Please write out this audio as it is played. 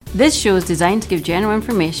This show is designed to give general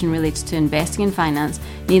information related to investing and finance.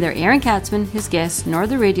 Neither Aaron Katzman, his guests, nor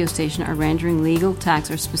the radio station are rendering legal,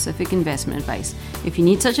 tax, or specific investment advice. If you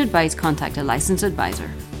need such advice, contact a licensed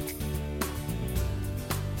advisor.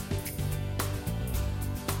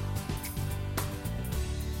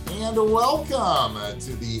 And welcome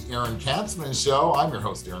to the Aaron Katzman Show. I'm your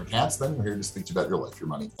host, Aaron Katzman. We're here to speak to you about your life, your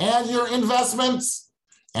money, and your investments.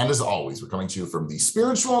 And as always, we're coming to you from the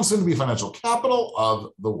spiritual and soon-to-be financial capital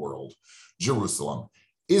of the world, Jerusalem,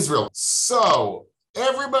 Israel. So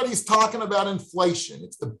everybody's talking about inflation.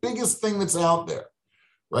 It's the biggest thing that's out there,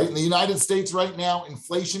 right? In the United States right now,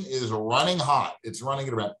 inflation is running hot. It's running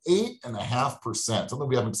at around 8.5%, something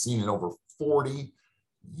we haven't seen in over 40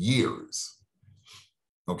 years.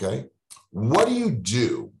 Okay, what do you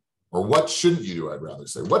do, or what shouldn't you do, I'd rather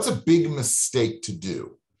say? What's a big mistake to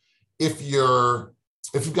do if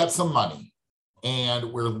you've got some money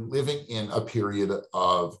and we're living in a period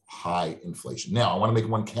of high inflation? Now, I want to make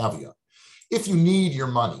one caveat. If you need your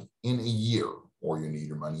money in a year, or you need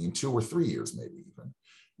your money in 2 or 3 years, maybe even,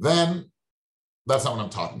 then that's not what I'm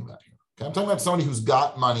talking about here. Okay? I'm talking about somebody who's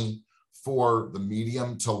got money for the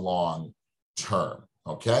medium to long term.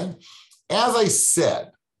 Okay. As I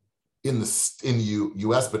said, in the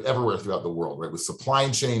U.S., but everywhere throughout the world, right, with supply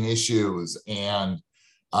chain issues and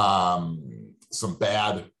some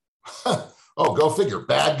bad, go figure,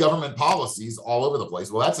 bad government policies all over the place.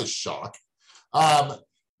 Well, that's a shock.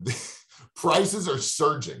 Prices are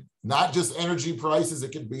surging, not just energy prices.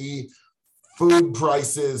 It could be food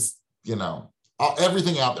prices,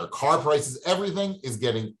 everything out there, car prices, everything is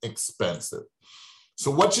getting expensive. So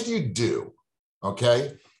what should you do?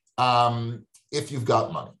 Okay. If you've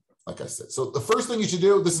got money, like I said. So the first thing you should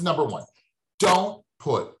do, this is number one, don't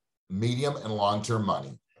put medium and long-term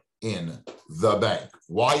money in the bank.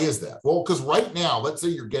 Why is that? Well, because right now, let's say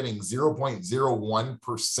you're getting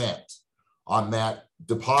 0.01% on that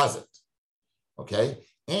deposit, okay?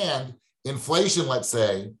 And inflation, let's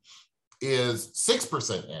say, is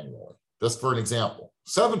 6% annually, just for an example,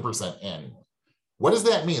 7% annually. What does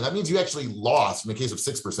that mean? That means you actually lost, in the case of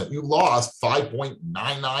 6%, you lost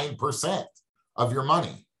 5.99% of your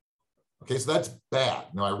money. Okay, so that's bad.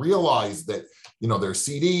 Now, I realize that, there's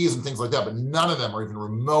CDs and things like that, but none of them are even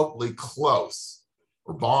remotely close.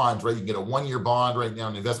 Or bonds, right? You can get a 1-year bond right now,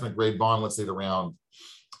 an investment grade bond, let's say at around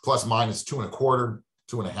plus minus 2.25%,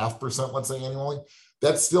 2.5%, let's say annually.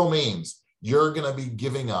 That still means you're going to be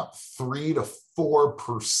giving up 3 to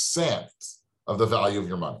 4% of the value of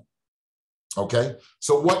your money. Okay,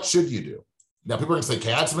 so what should you do? Now, people are going to say,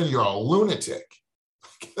 Katzman, you're a lunatic.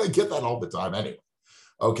 I get that all the time anyway.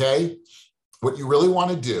 Okay, what you really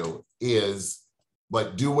want to do is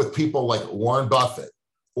do with people like Warren Buffett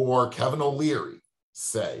or Kevin O'Leary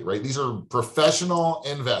say, right? These are professional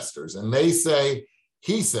investors, and he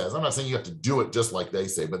says, I'm not saying you have to do it just like they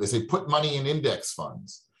say, but they say put money in index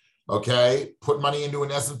funds. Okay, put money into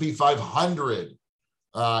an S&P 500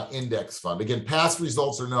 index fund. Again, past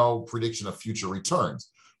results are no prediction of future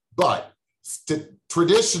returns, but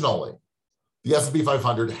traditionally, the S&P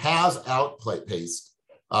 500 has outpaced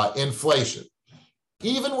inflation,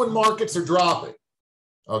 even when markets are dropping.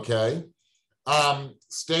 Okay,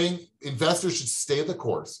 investors should stay the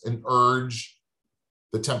course and urge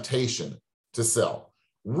the temptation to sell.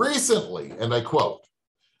 Recently, and I quote,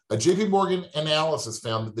 a JP Morgan analysis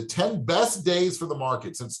found that the 10 best days for the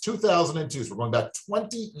market since 2002, so we're going back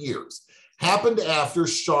 20 years, happened after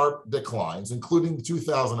sharp declines, including the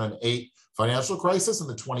 2008 financial crisis and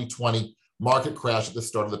the 2020 market crash at the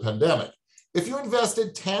start of the pandemic. If you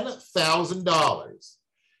invested $10,000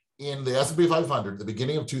 in the S&P 500 at the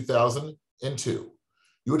beginning of 2002,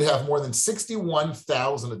 you would have more than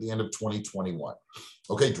 $61,000 at the end of 2021.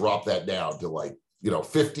 Okay, drop that down to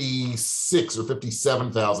 $56,000 or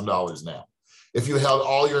 $57,000 now. If you held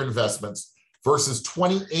all your investments versus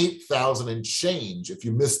 $28,000 and change if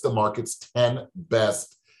you missed the market's 10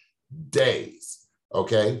 best days.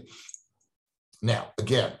 Okay. Now,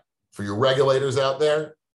 again, for your regulators out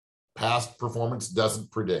there, past performance doesn't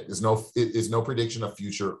predict. It is no prediction of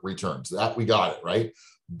future returns. That we got it, right?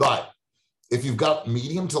 But if you've got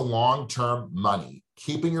medium to long-term money,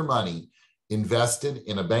 keeping your money invested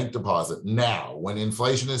in a bank deposit now when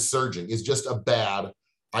inflation is surging is just a bad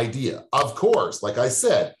idea. Of course, like I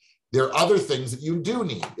said, there are other things that you do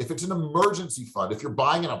need. If it's an emergency fund, if you're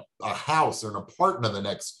buying a house or an apartment in the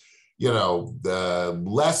next,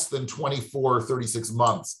 less than 24 or 36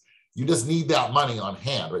 months, you just need that money on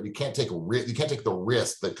hand, right? You can't take the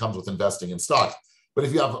risk that comes with investing in stocks. But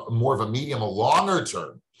if you have more of a medium or longer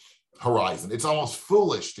term horizon, it's almost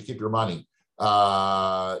foolish to keep your money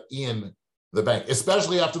in the bank,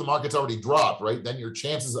 especially after the market's already dropped, right? Then your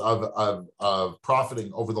chances of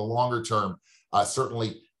profiting over the longer term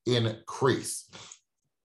certainly increase,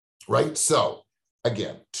 right? So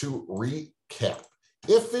again, to recap,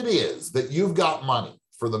 if it is that you've got money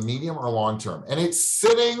for the medium or long term and it's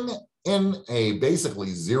sitting in a basically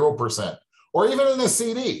 0% or even in a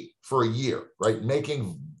CD for a year, right?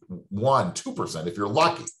 Making 1-2% if you're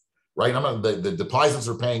lucky, right? The deposits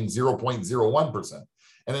are paying 0.01%.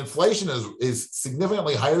 And inflation is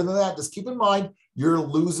significantly higher than that. Just keep in mind, you're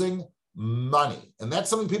losing money. And that's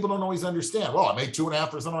something people don't always understand. Well, I made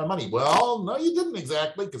 2.5% of my money. Well, no, you didn't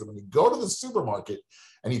exactly, because when you go to the supermarket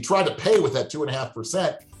and you try to pay with that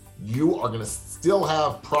 2.5%, you are going to still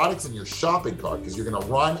have products in your shopping cart because you're going to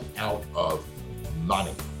run out of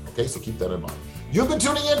money. Okay, so keep that in mind. You've been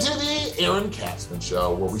tuning into the Aaron Katzman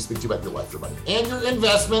Show, where we speak to you about your life, your money, and your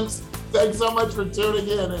investments. Thanks so much for tuning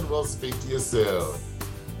in, and we'll speak to you soon.